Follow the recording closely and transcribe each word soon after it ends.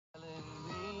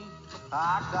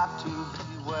I got to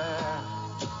beware.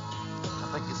 I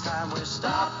think it's time we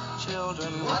stop,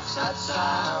 children. What's that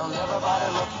sound?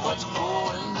 Everybody look what's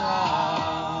going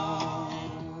down.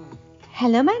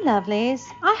 Hello, my lovelies.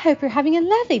 I hope you're having a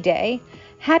lovely day.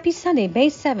 Happy Sunday, May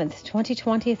 7th,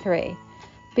 2023.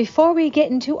 Before we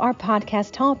get into our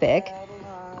podcast topic,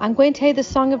 I'm going to tell you the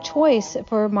song of choice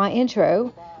for my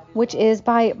intro, which is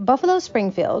by Buffalo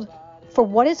Springfield, For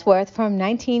What It's Worth, from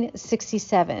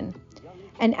 1967.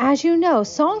 And as you know,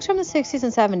 songs from the 60s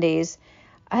and 70s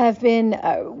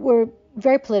were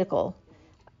very political.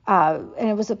 And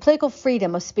it was a political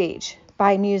freedom of speech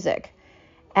by music.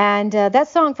 And that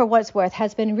song, For What It's Worth,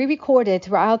 has been re-recorded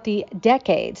throughout the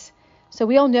decades. So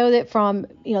we all know that from,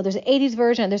 there's an 80s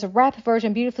version, there's a rap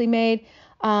version beautifully made,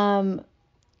 a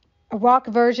rock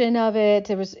version of it.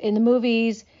 There was in the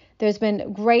movies. There's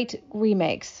been great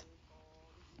remakes.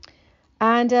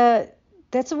 And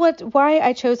that's why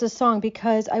I chose this song,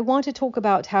 because I want to talk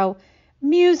about how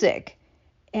music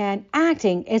and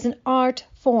acting is an art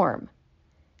form.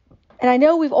 And I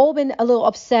know we've all been a little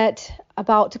upset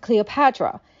about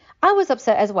Cleopatra. I was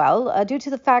upset as well due to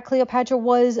the fact Cleopatra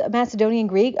was Macedonian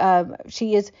Greek.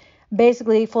 She is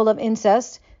basically full of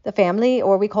incest, the family,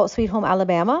 or we call it Sweet Home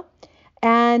Alabama.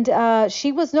 And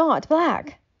she was not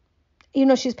black. Even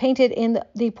though she's painted in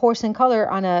the porcelain color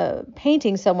on a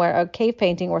painting somewhere, a cave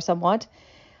painting or somewhat.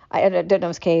 I don't know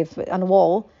if it's cave, on the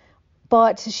wall.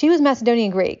 But she was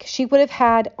Macedonian Greek. She would have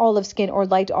had olive skin or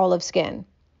light olive skin.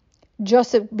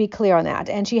 Just to be clear on that.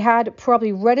 And she had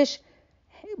probably reddish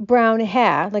brown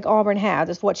hair, like auburn hair.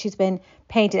 That's what she's been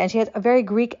painted. And she has a very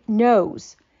Greek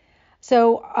nose.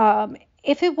 So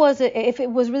if it was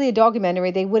really a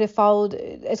documentary, they would have followed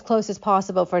as close as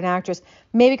possible for an actress.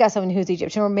 Maybe got someone who's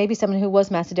Egyptian, or maybe someone who was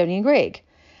Macedonian Greek.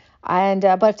 And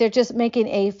but if they're just making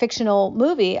a fictional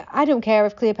movie, I don't care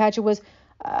if Cleopatra was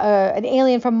an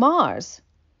alien from Mars,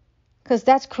 because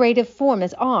that's creative form,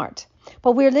 it's art.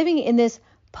 But we're living in this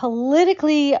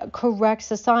politically correct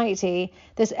society,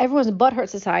 this everyone's butthurt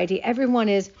society. Everyone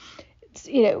is,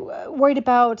 worried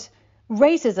about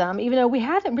racism, even though we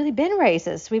haven't really been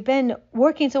racist. We've been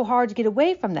working so hard to get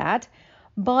away from that.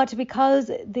 But because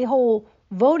the whole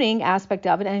voting aspect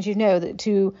of it, and as you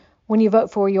know, when you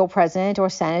vote for your president or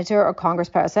senator or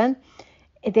congressperson,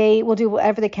 they will do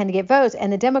whatever they can to get votes.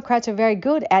 And the Democrats are very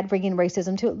good at bringing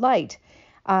racism to light.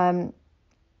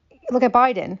 Look at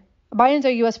Biden. Biden's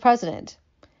our U.S. president.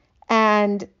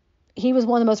 And he was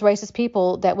one of the most racist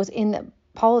people that was in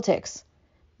politics,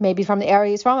 maybe from the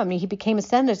area he's from. I mean, he became a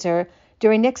senator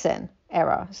during Nixon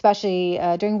era, especially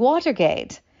during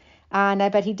Watergate. And I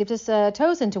bet he dipped his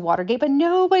toes into Watergate, but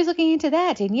nobody's looking into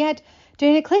that. And yet,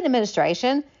 during the Clinton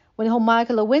administration, when the whole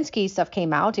Monica Lewinsky stuff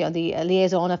came out, the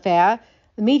liaison affair,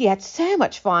 the media had so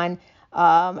much fun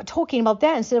talking about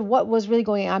that instead of what was really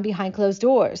going on behind closed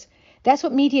doors. That's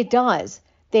what media does.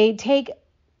 They take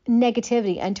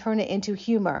negativity and turn it into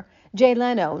humor. Jay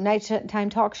Leno,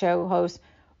 nighttime talk show host,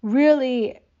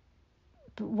 really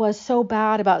was so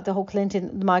bad about the whole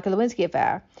Clinton, Monica Lewinsky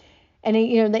affair. And,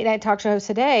 late night talk show hosts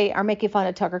today are making fun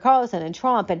of Tucker Carlson and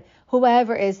Trump and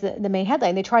whoever is the main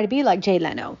headline. They try to be like Jay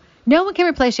Leno. No one can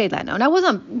replace Jay Leno. And I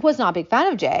was not a big fan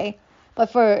of Jay,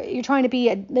 but you're trying to be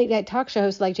a late night talk show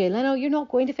host like Jay Leno, you're not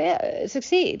going to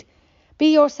succeed.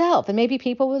 Be yourself, and maybe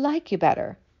people will like you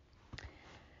better.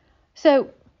 So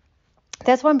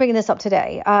that's why I'm bringing this up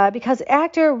today, because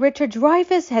actor Richard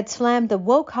Dreyfuss had slammed the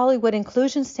woke Hollywood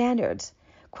inclusion standards,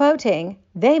 quoting,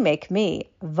 "They make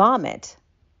me vomit."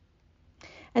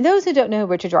 And those who don't know who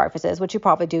Richard Dreyfuss is, which you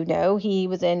probably do know, he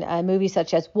was in movies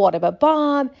such as What About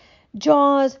Bob,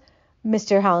 Jaws,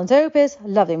 Mr. Holland's Opus,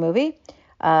 lovely movie,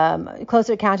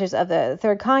 Closer Encounters of the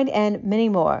Third Kind, and many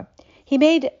more. He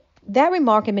made that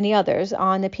remark and many others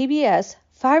on the PBS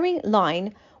Firing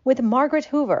Line with Margaret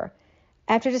Hoover,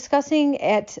 after discussing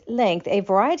at length a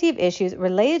variety of issues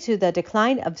related to the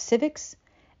decline of civics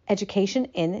education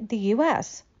in the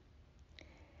U.S.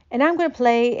 And I'm going to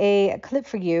play a clip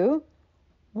for you,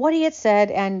 what he had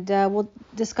said, and we'll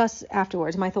discuss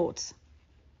afterwards my thoughts.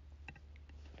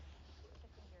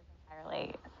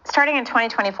 Starting in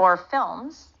 2024,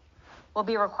 films will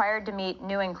be required to meet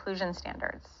new inclusion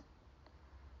standards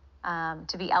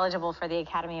to be eligible for the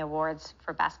Academy Awards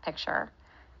for Best Picture.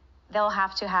 They'll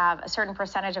have to have a certain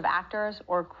percentage of actors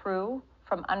or crew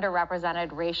from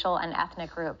underrepresented racial and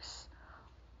ethnic groups.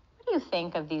 What do you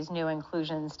think of these new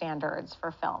inclusion standards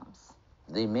for films?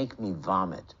 They make me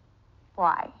vomit.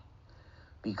 Why?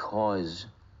 Because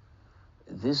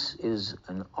this is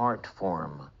an art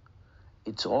form.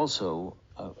 It's also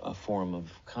a form of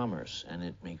commerce, and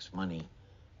it makes money,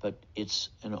 but it's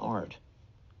an art.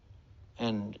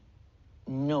 And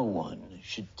no one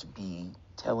should be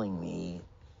telling me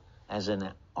as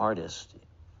an artist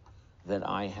that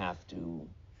I have to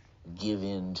give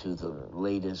in to the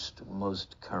latest,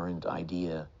 most current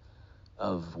idea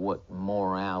of what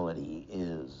morality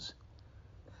is.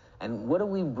 And what are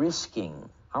we risking?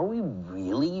 Are we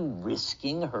really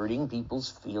risking hurting people's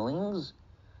feelings?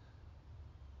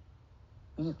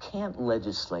 You can't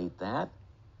legislate that.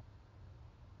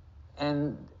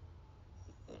 And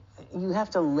you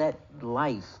have to let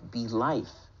life be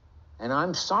life. And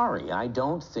I'm sorry, I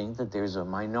don't think that there's a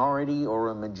minority or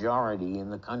a majority in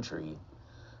the country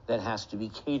that has to be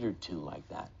catered to like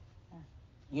that.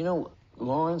 You know,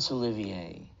 Laurence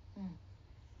Olivier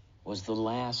was the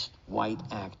last white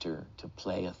actor to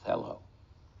play Othello.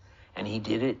 And he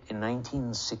did it in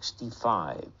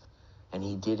 1965. And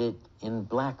he did it in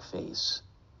blackface.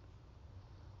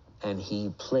 And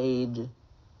he played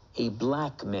a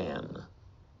black man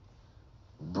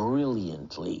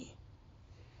brilliantly.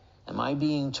 Am I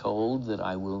being told that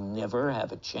I will never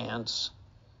have a chance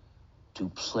to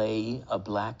play a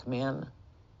black man?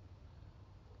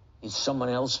 Is someone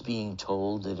else being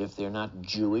told that if they're not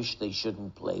Jewish, they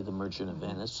shouldn't play The Merchant of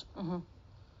Venice? Mm-hmm.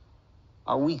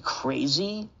 Are we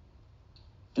crazy?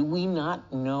 Do we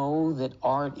not know that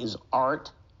art is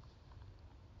art?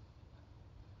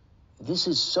 This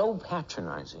is so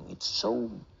patronizing. It's so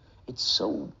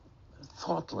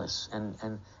thoughtless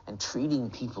and treating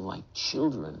people like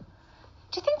children.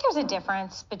 Do you think there's a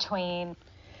difference between...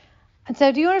 And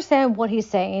so do you understand what he's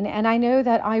saying? And I know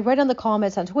that I read on the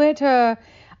comments on Twitter,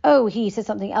 oh, he said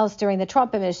something else during the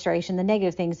Trump administration, the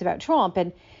negative things about Trump,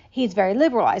 and he's very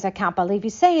liberalized. I can't believe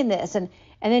he's saying this. And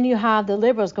then you have the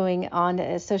liberals going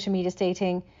on social media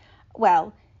stating,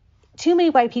 well, too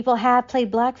many white people have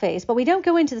played blackface, but we don't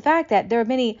go into the fact that there are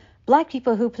many black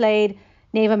people who played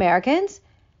Native Americans,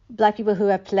 black people who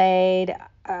have played,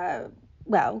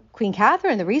 Queen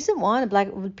Catherine, the recent one,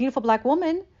 a beautiful black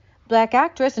woman, black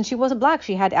actress, and she wasn't black.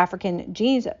 She had African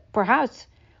genes, perhaps,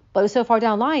 but it was so far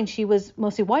down the line, she was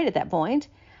mostly white at that point.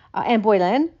 Anne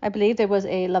Boleyn, I believe there was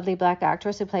a lovely black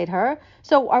actress who played her.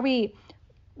 So are we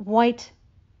blackwashing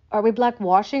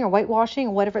or whitewashing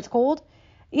or whatever it's called?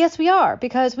 Yes, we are,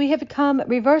 because we have become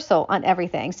reversal on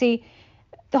everything. See,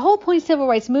 the whole point of the civil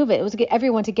rights movement was to get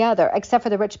everyone together except for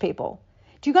the rich people.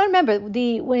 Do you got to remember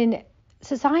when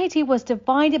society was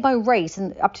divided by race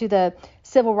and up to the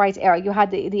civil rights era, you had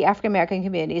the African American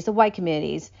communities, the white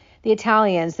communities, the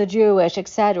Italians, the Jewish,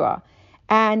 etc.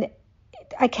 And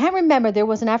I can't remember, there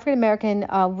was an African American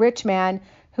rich man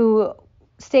who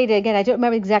stated, again, I don't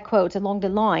remember the exact quotes along the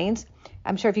lines,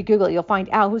 I'm sure if you Google it, you'll find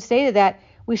out, who stated that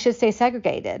we should stay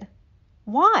segregated.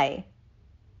 Why?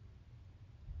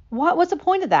 What's the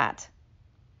point of that?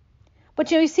 But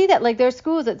you see that, like, there's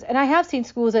schools and I have seen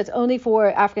schools that's only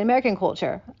for African American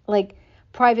culture, like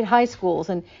private high schools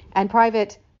and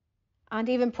private and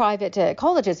even private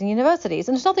colleges and universities.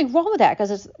 And there's nothing wrong with that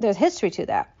because there's history to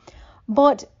that.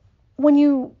 But when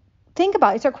you think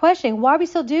about it, start questioning, why are we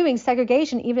still doing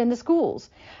segregation even in the schools?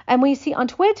 And when you see on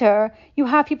Twitter, you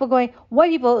have people going,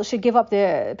 white people should give up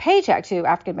their paycheck to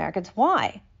African Americans.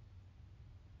 Why?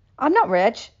 I'm not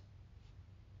rich.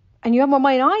 And you have more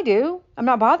money than I do. I'm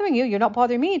not bothering you. You're not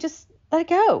bothering me. Just let it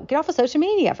go. Get off of social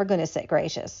media, for goodness sake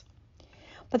gracious.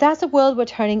 But that's the world we're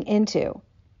turning into.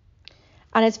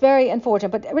 And it's very unfortunate.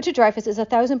 But Richard Dreyfuss is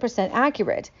 1,000%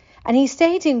 accurate. And he's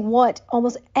stating what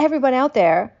almost everyone out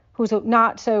there who's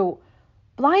not so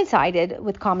blindsided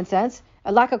with common sense,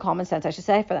 a lack of common sense, I should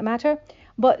say, for that matter.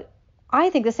 But I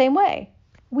think the same way.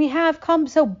 We have come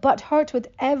so butthurt with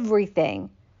everything.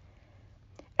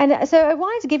 And so I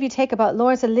wanted to give you a take about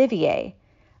Laurence Olivier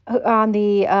on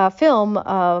the film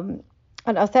on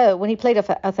Othello, when he played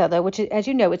Othello, which, as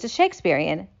you know, it's a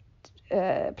Shakespearean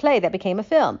play that became a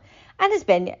film and has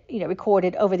been,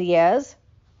 recorded over the years.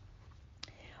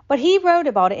 But he wrote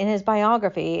about it in his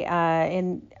biography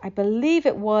I believe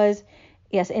it was,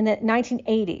 in the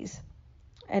 1980s,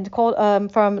 and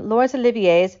called from Laurence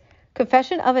Olivier's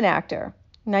Confession of an Actor,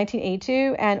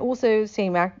 1982, and also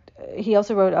he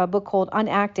also wrote a book called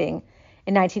Unacting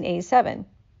in 1987.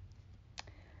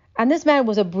 And this man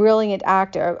was a brilliant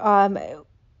actor.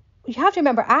 You have to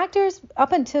remember, actors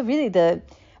up until really the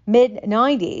mid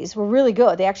 90s were really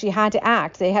good. They actually had to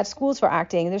act. They had schools for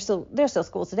acting. There's still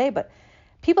schools today, but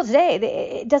people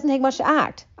today, it doesn't take much to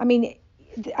act. I mean,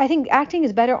 I think acting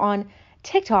is better on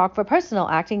TikTok for personal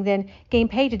acting than getting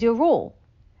paid to do a role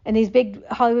in these big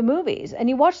Hollywood movies. And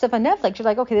you watch stuff on Netflix, you're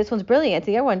like, okay, this one's brilliant.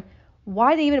 The other one,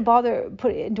 why do they even bother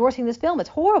endorsing this film? It's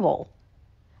horrible.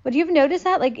 But you've noticed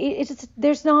that? Like,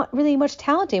 there's not really much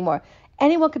talent anymore.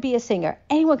 Anyone could be a singer.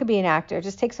 Anyone could be an actor.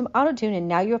 Just take some auto-tune and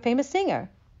now you're a famous singer.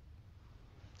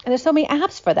 And there's so many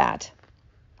apps for that.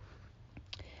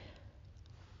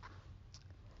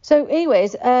 So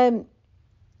anyways,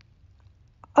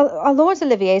 Laurence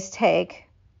Olivier's take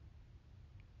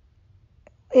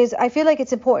is, I feel like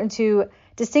it's important to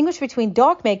distinguish between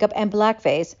dark makeup and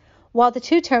blackface, while the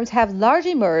two terms have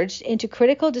largely merged into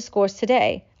critical discourse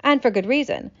today, and for good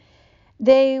reason.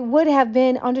 They would have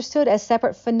been understood as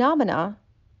separate phenomena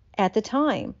at the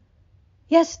time.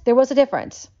 Yes, there was a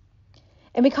difference.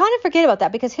 And we kind of forget about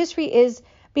that because history is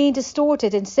being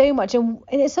distorted in so much, and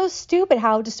it's so stupid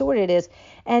how distorted it is.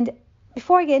 And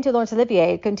before I get into Laurence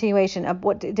Olivier, continuation of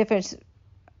what difference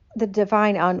the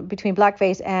define on between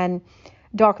blackface and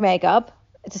dark makeup,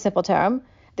 it's a simple term.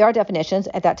 There are definitions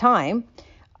at that time.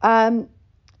 One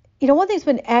thing that's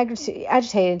been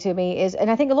agitating to me is, and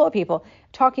I think a lot of people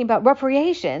talking about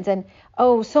reparations and,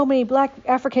 so many black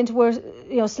Africans were,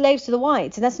 slaves to the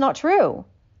whites, and that's not true.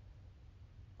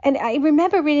 And I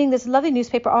remember reading this lovely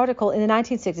newspaper article in the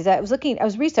 1960s. I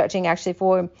was researching actually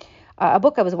for a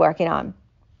book I was working on.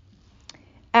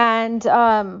 And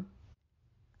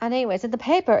anyways, in the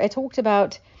paper, it talked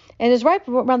about, and it was right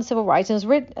around the civil rights, and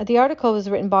the article was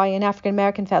written by an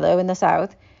African-American fellow in the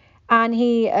South, and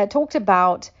he talked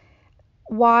about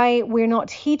why we're not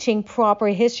teaching proper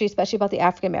history, especially about the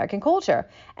African-American culture.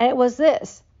 And it was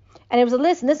this. And it was a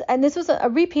list, and this was a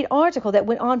repeat article that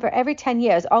went on for every 10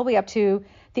 years, all the way up to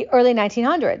the early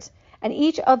 1900s. And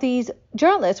each of these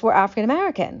journalists were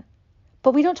African-American.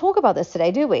 But we don't talk about this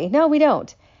today, do we? No, we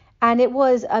don't. And it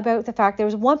was about the fact there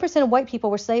was 1% of white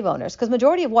people were slave owners, because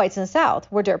majority of whites in the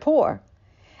South were dirt poor.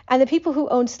 And the people who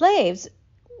owned slaves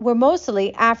were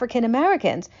mostly African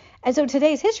Americans. And so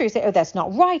today's history say, that's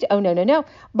not right. Oh, no.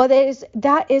 But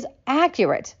that is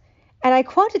accurate. And I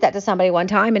quoted that to somebody one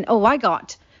time, and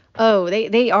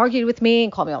they argued with me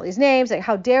and called me all these names. Like,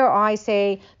 how dare I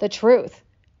say the truth?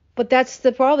 But that's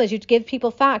the problem, is you give people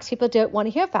facts. People don't want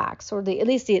to hear facts, or at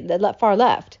least the far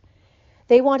left.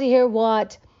 They want to hear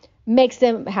what makes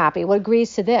them happy, what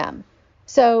agrees to them.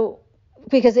 So,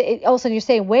 because all of a sudden you're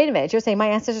saying, wait a minute, you're saying my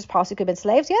ancestors possibly could have been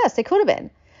slaves? Yes, they could have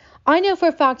been. I know for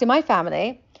a fact in my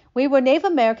family, we were Native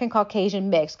American Caucasian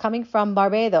mix coming from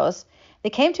Barbados.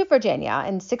 They came to Virginia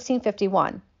in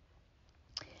 1651.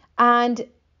 And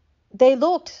they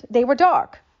were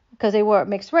dark because they were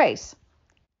mixed race.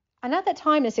 And at that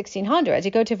time in the 1600s,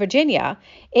 you go to Virginia,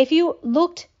 if you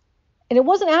looked, and it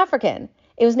wasn't African,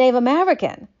 it was Native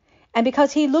American. And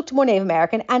because he looked more Native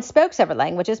American and spoke several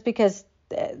languages, because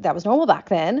that was normal back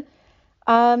then,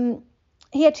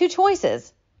 he had two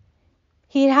choices.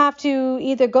 He'd have to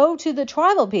either go to the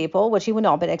tribal people, which he would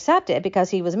not have been accepted because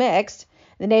he was mixed.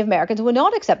 The Native Americans would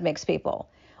not accept mixed people.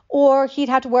 Or he'd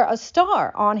have to wear a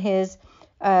star on his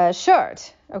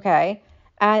shirt, okay?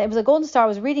 And it was a golden star I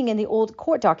was reading in the old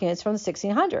court documents from the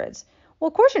 1600s. Well,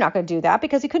 of course you're not going to do that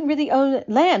because he couldn't really own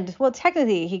land. Well,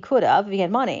 technically he could have if he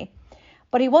had money.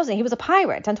 But he wasn't. He was a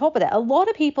pirate. On top of that, a lot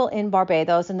of people in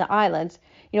Barbados and the islands,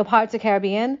 Pirates of the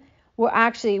Caribbean,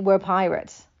 were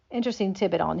pirates. Interesting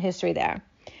tidbit on history there.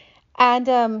 And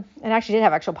actually did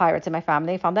have actual pirates in my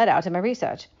family. I found that out in my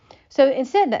research. So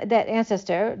instead, that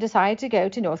ancestor decided to go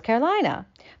to North Carolina.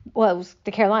 Well, it was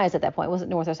the Carolinas at that point. It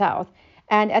wasn't North or South.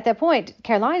 And at that point,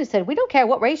 Carolina said, we don't care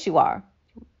what race you are.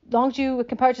 As long as you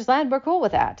can purchase land, we're cool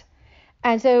with that.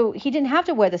 And so he didn't have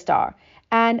to wear the star.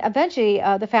 And eventually,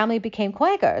 the family became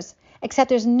Quakers, except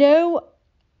there's no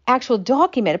actual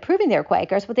document proving they were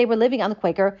Quakers, but they were living on the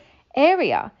Quaker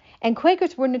area. And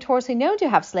Quakers were notoriously known to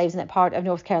have slaves in that part of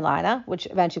North Carolina, which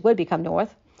eventually would become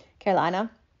North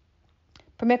Carolina.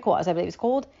 Pemiquas, I believe it's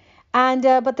called. And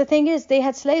but the thing is, they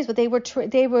had slaves, but they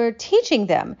were teaching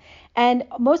them. And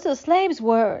most of the slaves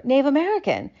were Native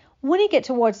American. When you get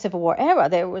towards Civil War era,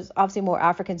 there was obviously more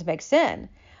Africans mixed in.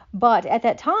 But at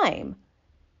that time,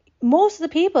 most of the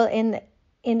people in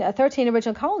 13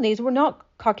 original colonies were not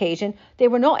Caucasian. They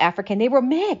were not African. They were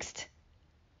mixed.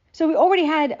 So we already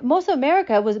had, most of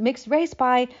America was mixed race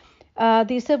by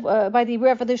the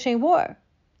Revolutionary War.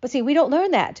 But see, we don't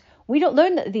learn that. We don't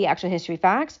learn the actual history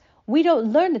facts. We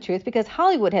don't learn the truth because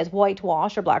Hollywood has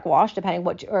whitewash or blackwash, depending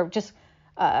or just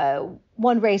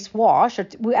one race wash, or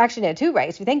we actually know two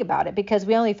race if you think about it, because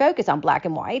we only focus on black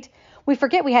and white. We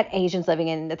forget we had Asians living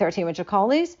in the 13 original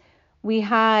colonies. We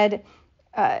had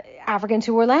Africans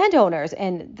who were landowners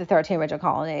in the 13 original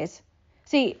colonies.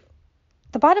 See,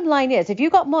 the bottom line is, if you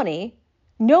got money,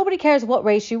 nobody cares what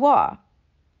race you are.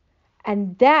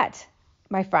 And that,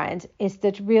 my friends, is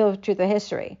the real truth of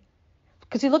history.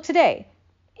 Because you look today,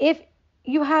 if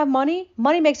you have money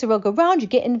makes the world go round. You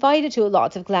get invited to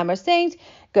lots of glamorous things,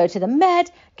 go to the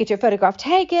Met, get your photograph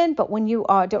taken. But when you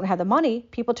don't have the money,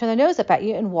 people turn their nose up at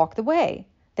you and walk the way.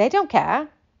 They don't care.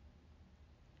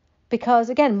 because,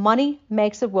 again, money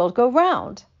makes the world go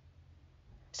round.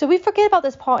 So we forget about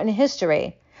this part in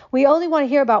history. We only want to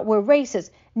hear about we're racist.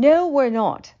 No, we're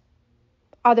not.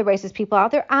 Are there racist people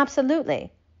out there?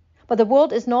 Absolutely. But the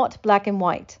world is not black and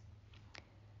white.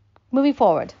 Moving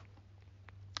forward.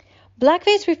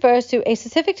 Blackface refers to a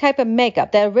specific type of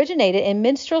makeup that originated in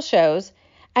minstrel shows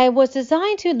and was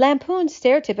designed to lampoon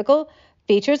stereotypical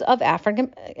features of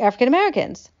African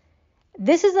Americans.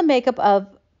 This is the makeup of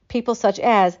people such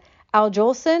as Al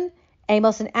Jolson,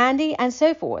 Amos and Andy, and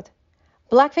so forth.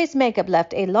 Blackface makeup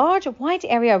left a large white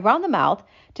area around the mouth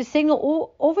to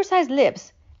signal oversized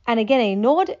lips, and again a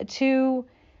nod to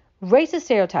racist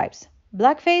stereotypes.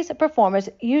 Blackface performers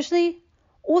usually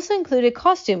also included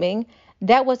costuming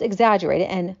that was exaggerated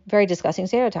and very disgusting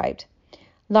stereotyped.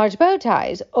 Large bow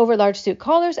ties over large suit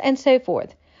collars and so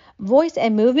forth. Voice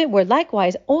and movement were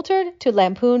likewise altered to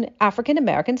lampoon African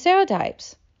American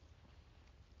stereotypes.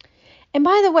 And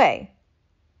by the way,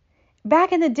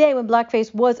 back in the day when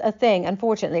blackface was a thing,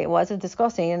 unfortunately it was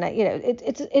disgusting, and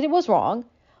it was wrong.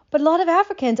 But a lot of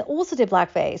Africans also did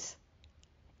blackface,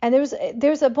 and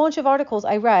there's a bunch of articles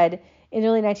I read in the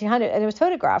early 1900s, and there was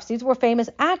photographs. These were famous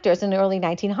actors in the early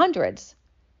 1900s,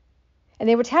 and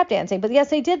they were tap dancing. But yes,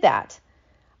 they did that.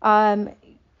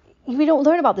 We don't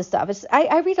learn about this stuff.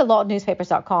 I read a lot of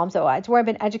newspapers.com, so it's where I've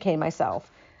been educating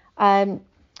myself.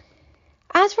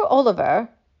 As for Oliver,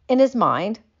 in his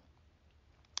mind,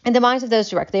 in the minds of those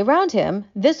directly around him,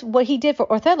 what he did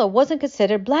for Othello wasn't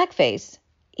considered blackface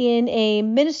in a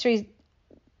ministry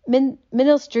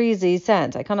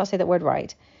sense. I cannot say that word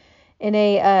right. In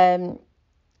a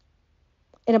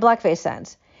blackface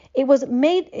sense, it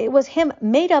was him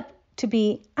made up to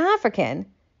be African.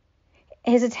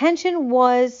 His intention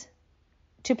was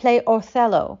to play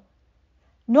Othello,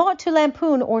 not to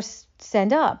lampoon or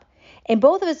stand up. In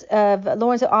both of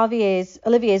Laurence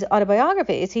Olivier's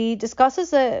autobiographies, he discusses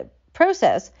the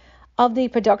process of the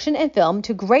production and film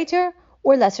to greater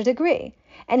or lesser degree,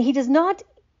 and he does not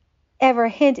ever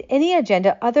hint any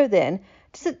agenda other than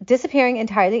disappearing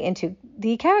entirely into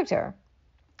the character.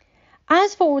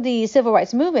 As for the civil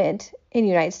rights movement in the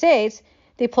United States,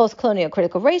 the post-colonial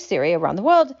critical race theory around the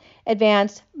world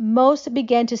advanced, most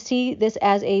began to see this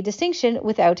as a distinction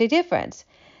without a difference.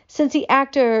 Since the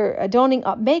actor donning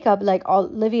up makeup like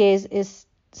Olivier's is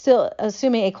still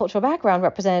assuming a cultural background,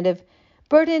 representative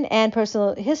burden, and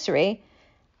personal history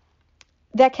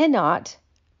that cannot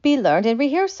be learned in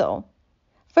rehearsal.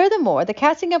 Furthermore, the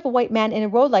casting of a white man in a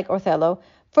role like Othello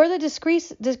further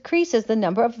decreases the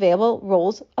number of available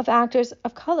roles of actors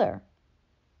of color.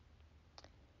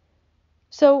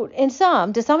 So, to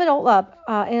sum it all up,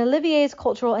 in Olivier's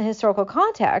cultural and historical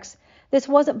context, this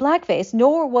wasn't blackface,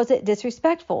 nor was it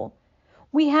disrespectful.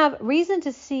 We have reason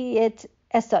to see it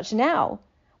as such now,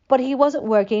 but he wasn't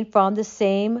working from the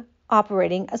same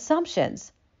operating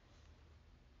assumptions.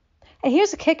 And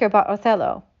here's the kicker about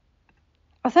Othello.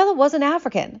 Othello wasn't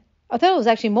African. Othello was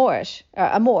actually Moorish,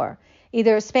 Moor,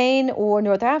 either Spain or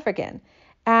North African.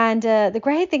 And the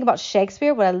great thing about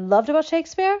Shakespeare, what I loved about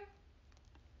Shakespeare,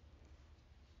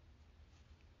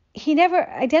 he never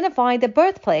identified the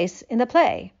birthplace in the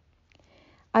play.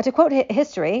 To quote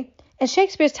history, in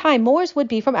Shakespeare's time, Moors would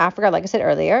be from Africa, like I said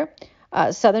earlier,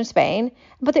 southern Spain,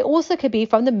 but they also could be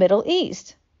from the Middle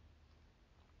East.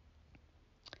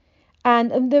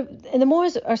 And the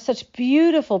Moors are such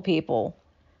beautiful people.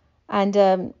 And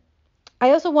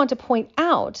I also want to point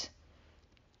out,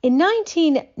 in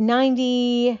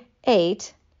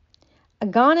 1998, a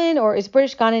Ghanaian, or is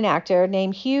British Ghanaian actor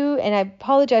named Hugh, and I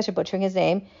apologize for butchering his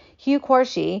name, Hugh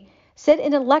Quarshie, said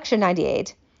in a lecture in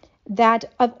 98 that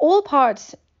of all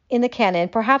parts in the canon,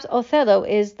 perhaps Othello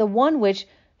is the one which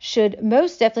should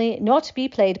most definitely not be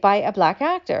played by a black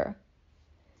actor.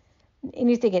 And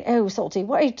you're thinking, oh, Salty,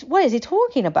 what is he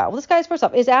talking about? Well, this guy's, first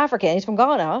off, is African. He's from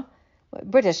Ghana,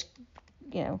 British,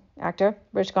 actor,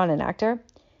 British Ghanaian actor.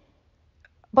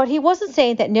 But he wasn't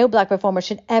saying that no black performer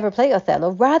should ever play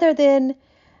Othello, rather than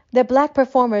that black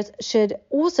performers should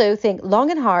also think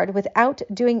long and hard without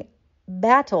doing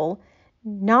battle,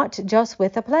 not just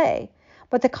with a play,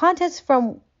 but the context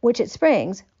from which it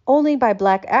springs. Only by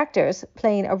black actors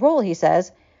playing a role, he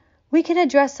says, we can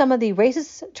address some of the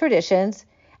racist traditions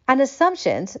and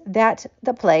assumptions that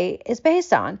the play is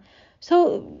based on.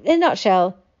 So, in a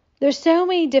nutshell, there's so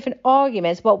many different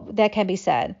arguments that can be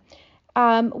said.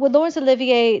 Would Laurence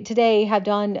Olivier today have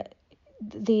done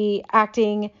the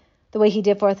acting the way he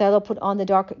did for Othello, put on the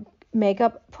dark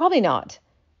makeup? Probably not.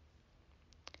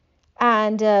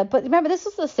 And but remember, this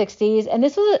was the 60s, and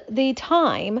this was the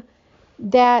time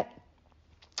that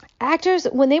actors,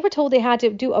 when they were told they had to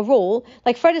do a role,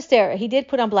 like Fred Astaire, he did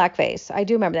put on blackface. I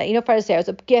do remember that. You know, Fred Astaire is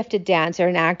a gifted dancer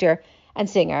and actor and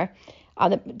singer.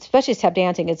 Especially step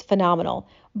dancing is phenomenal.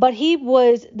 But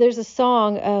there's a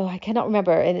song, I cannot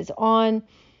remember, and it's on,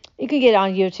 you can get it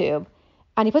on YouTube.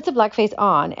 And he puts a blackface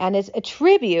on, and it's a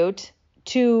tribute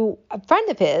to a friend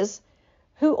of his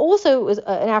who also was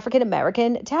an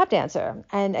African-American tap dancer.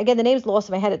 And again, the name's lost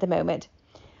in my head at the moment.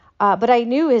 But I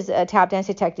knew his tap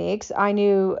dancing techniques. I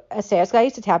knew Astaire's. I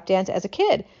used to tap dance as a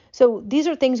kid. So these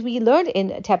are things we learned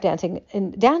in tap dancing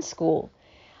in dance school.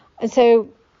 And so,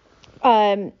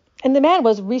 and the man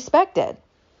was respected.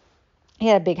 He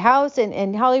had a big house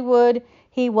in Hollywood.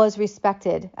 He was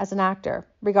respected as an actor,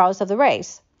 regardless of the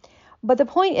race. But the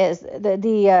point is,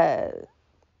 the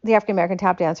African-American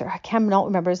tap dancer, I cannot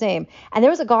remember his name. And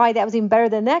there was a guy that was even better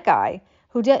than that guy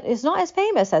who is not as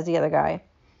famous as the other guy.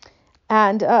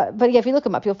 And but yeah, if you look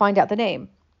him up, you'll find out the name.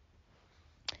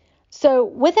 So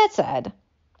with that said,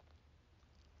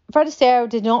 Fred Astaire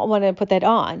did not want to put that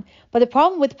on. But the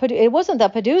problem with it wasn't the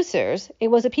producers. It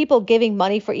was the people giving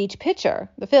money for each picture,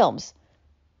 the films.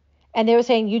 And they were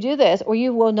saying, you do this or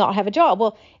you will not have a job.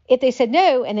 Well, if they said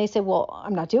no and they said, well,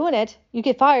 I'm not doing it, you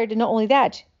get fired. And not only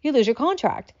that, you lose your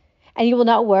contract and you will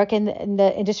not work in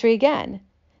the industry again.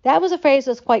 That was a phrase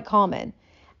that's quite common.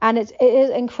 And it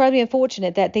is incredibly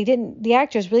unfortunate that the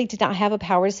actors really did not have a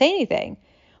power to say anything.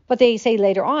 But they say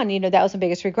later on, that was the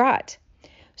biggest regret.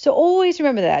 So always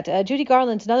remember that. Judy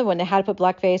Garland's another one that had to put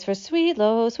blackface for Sweet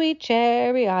Low, Sweet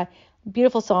Cherry.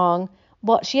 Beautiful song.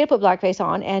 But she had to put blackface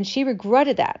on and she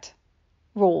regretted that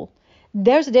rule.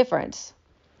 There's a difference.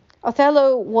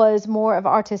 Othello was more of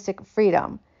artistic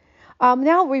freedom.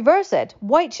 Now reverse it.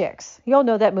 White Chicks. You all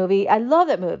know that movie. I love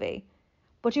that movie.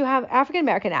 But you have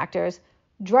African-American actors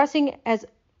dressing as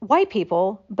white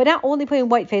people, but not only putting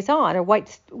white face on or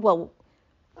wasn't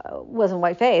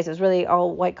white face. It was really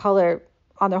all white color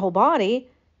on their whole body,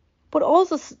 but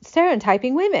also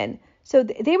stereotyping women. So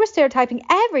they were stereotyping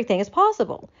everything as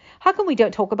possible. How come we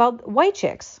don't talk about White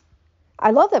Chicks? I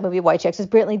love that movie, White Chicks. It's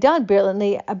brilliantly done,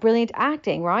 brilliant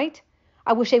acting, right?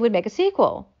 I wish they would make a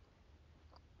sequel.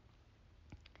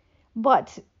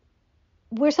 But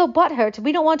we're so butthurt,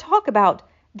 we don't want to talk about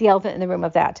the elephant in the room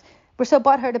of that. We're so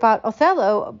butthurt about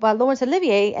Othello by Laurence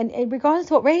Olivier, and regardless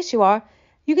of what race you are,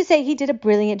 you can say he did a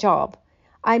brilliant job.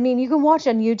 I mean, you can watch it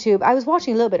on YouTube. I was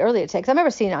watching a little bit earlier today because I remember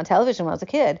seeing it on television when I was a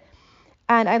kid.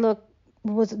 And I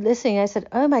was listening and I said,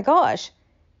 oh my gosh,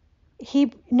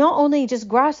 he not only just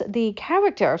grasped the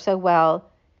character so well,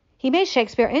 he made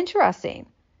Shakespeare interesting.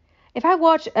 If I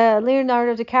watch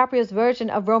Leonardo DiCaprio's version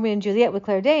of Romeo and Juliet with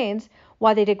Claire Danes,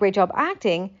 while they did a great job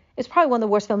acting, it's probably one of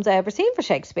the worst films I've ever seen for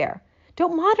Shakespeare.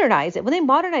 Don't modernize it. When they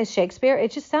modernize Shakespeare,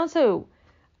 it just sounds so,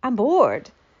 I'm bored.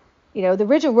 The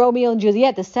original Romeo and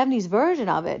Juliet, the 70s version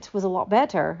of it, was a lot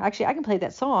better. Actually, I can play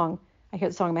that song. I hear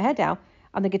the song in my head now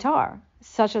on the guitar.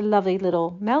 Such a lovely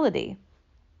little melody.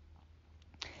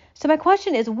 So my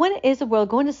question is, when is the world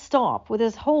going to stop with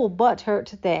this whole butthurt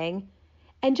thing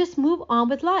and just move on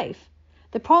with life?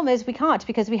 The problem is we can't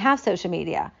because we have social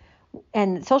media.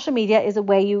 And social media is a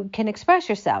way you can express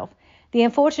yourself. The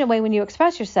unfortunate way when you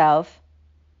express yourself,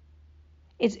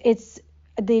 it's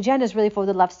the agenda is really for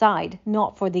the left side,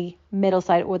 not for the middle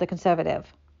side or the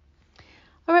conservative.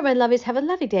 All right, my lovies, have a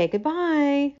lovely day.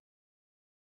 Goodbye.